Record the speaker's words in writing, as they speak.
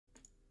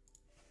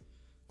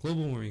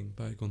Global Warming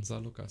by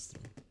Gonzalo Castro.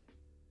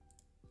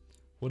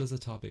 What is the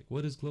topic?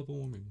 What is global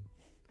warming?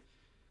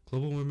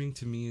 Global warming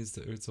to me is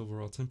the Earth's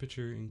overall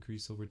temperature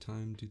increase over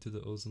time due to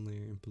the ozone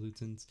layer and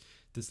pollutants.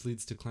 This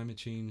leads to climate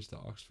change. The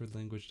Oxford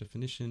Language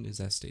definition is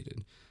as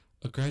stated: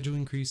 a gradual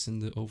increase in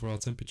the overall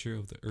temperature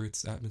of the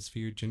Earth's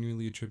atmosphere,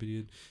 generally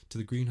attributed to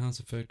the greenhouse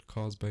effect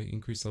caused by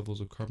increased levels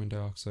of carbon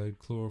dioxide,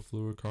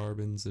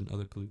 chlorofluorocarbons, and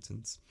other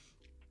pollutants.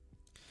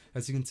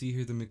 As you can see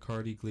here, the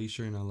McCarty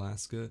Glacier in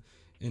Alaska,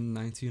 in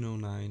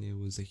 1909,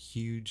 it was a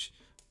huge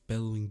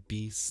bellowing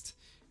beast,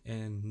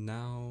 and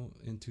now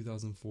in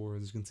 2004,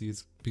 as you can see,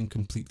 it's been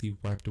completely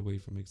wiped away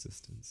from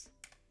existence.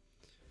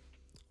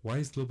 Why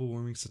is global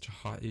warming such a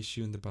hot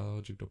issue in the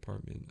biology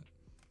department?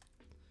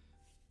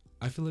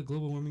 I feel like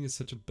global warming is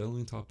such a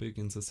bellowing topic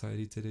in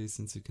society today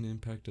since it can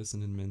impact us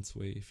in an immense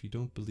way. If you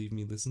don't believe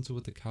me, listen to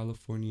what the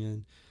California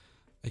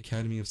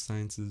Academy of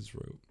Sciences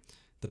wrote.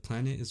 The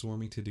planet is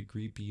warming to a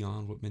degree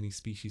beyond what many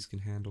species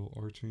can handle,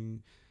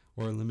 altering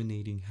or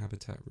eliminating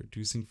habitat,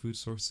 reducing food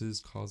sources,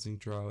 causing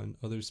drought and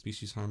other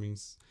species harming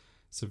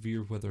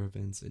severe weather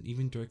events, and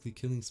even directly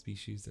killing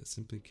species that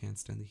simply can't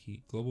stand the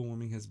heat. Global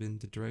warming has been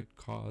the direct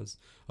cause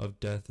of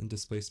death and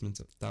displacements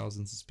of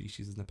thousands of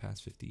species in the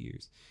past 50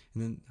 years.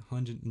 And then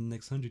in the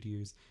next 100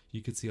 years,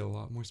 you could see a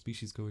lot more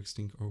species go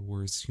extinct, or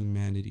worse,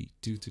 humanity,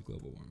 due to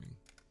global warming.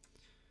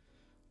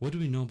 What do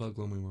we know about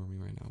global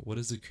warming right now? What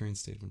is the current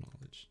state of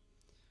knowledge?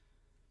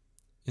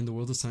 In the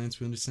world of science,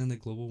 we understand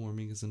that global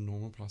warming is a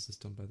normal process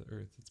done by the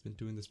Earth. It's been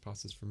doing this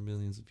process for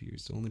millions of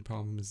years. The only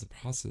problem is the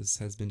process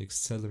has been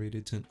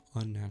accelerated to an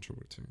unnatural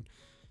return.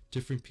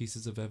 Different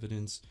pieces of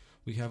evidence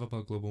we have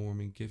about global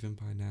warming given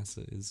by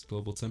NASA is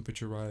global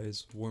temperature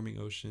rise, warming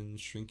oceans,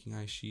 shrinking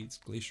ice sheets,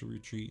 glacial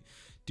retreat,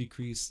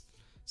 decreased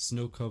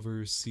snow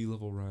cover, sea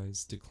level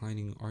rise,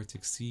 declining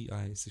Arctic sea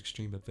ice,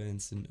 extreme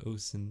events, and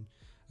ocean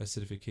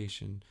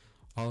acidification.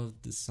 All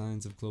of the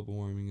signs of global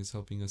warming is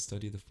helping us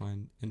study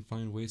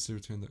find ways to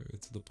return the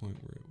Earth to the point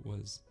where it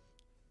was.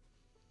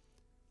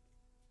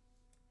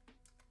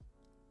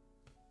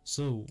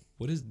 So,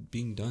 what is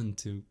being done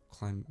to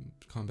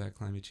combat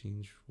climate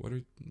change? What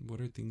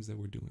are things that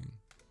we're doing?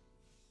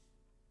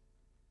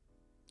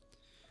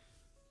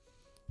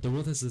 The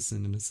world has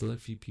listened, and a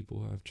select few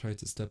people have tried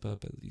to step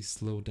up, at least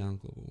slow down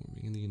global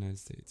warming in the United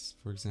States.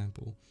 For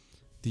example,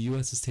 the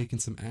U.S. has taken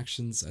some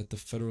actions at the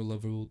federal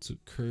level to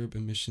curb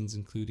emissions,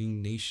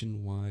 including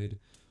nationwide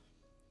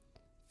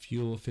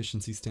fuel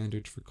efficiency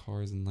standards for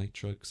cars and light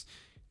trucks.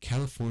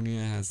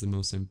 California has the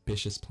most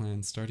ambitious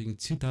plan. Starting in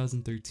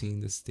 2013,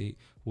 the state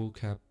will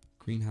cap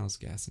greenhouse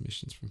gas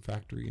emissions from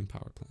factory and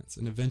power plants,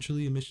 and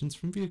eventually emissions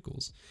from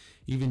vehicles.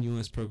 Even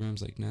U.S.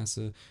 programs like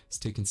NASA has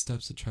taken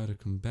steps to try to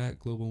combat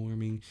global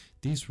warming.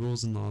 These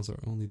rules and laws are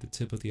only the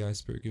tip of the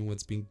iceberg in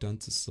what's being done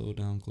to slow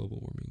down global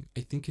warming.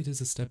 I think it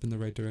is a step in the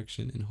right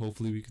direction, and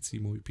hopefully we could see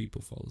more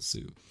people follow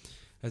suit.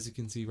 As you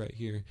can see right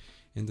here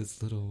in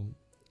this little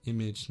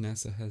image,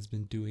 NASA has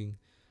been doing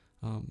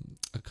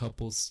a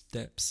couple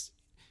steps,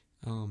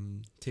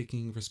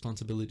 taking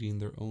responsibility in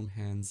their own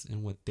hands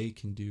and what they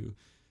can do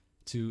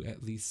to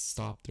at least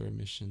stop their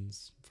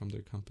emissions from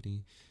their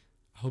company.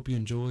 I hope you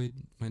enjoyed.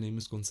 My name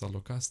is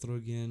Gonzalo Castro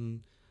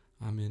again.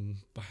 I'm in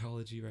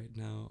biology right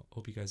now.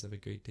 Hope you guys have a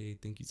great day.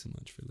 Thank you so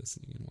much for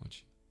listening and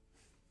watching.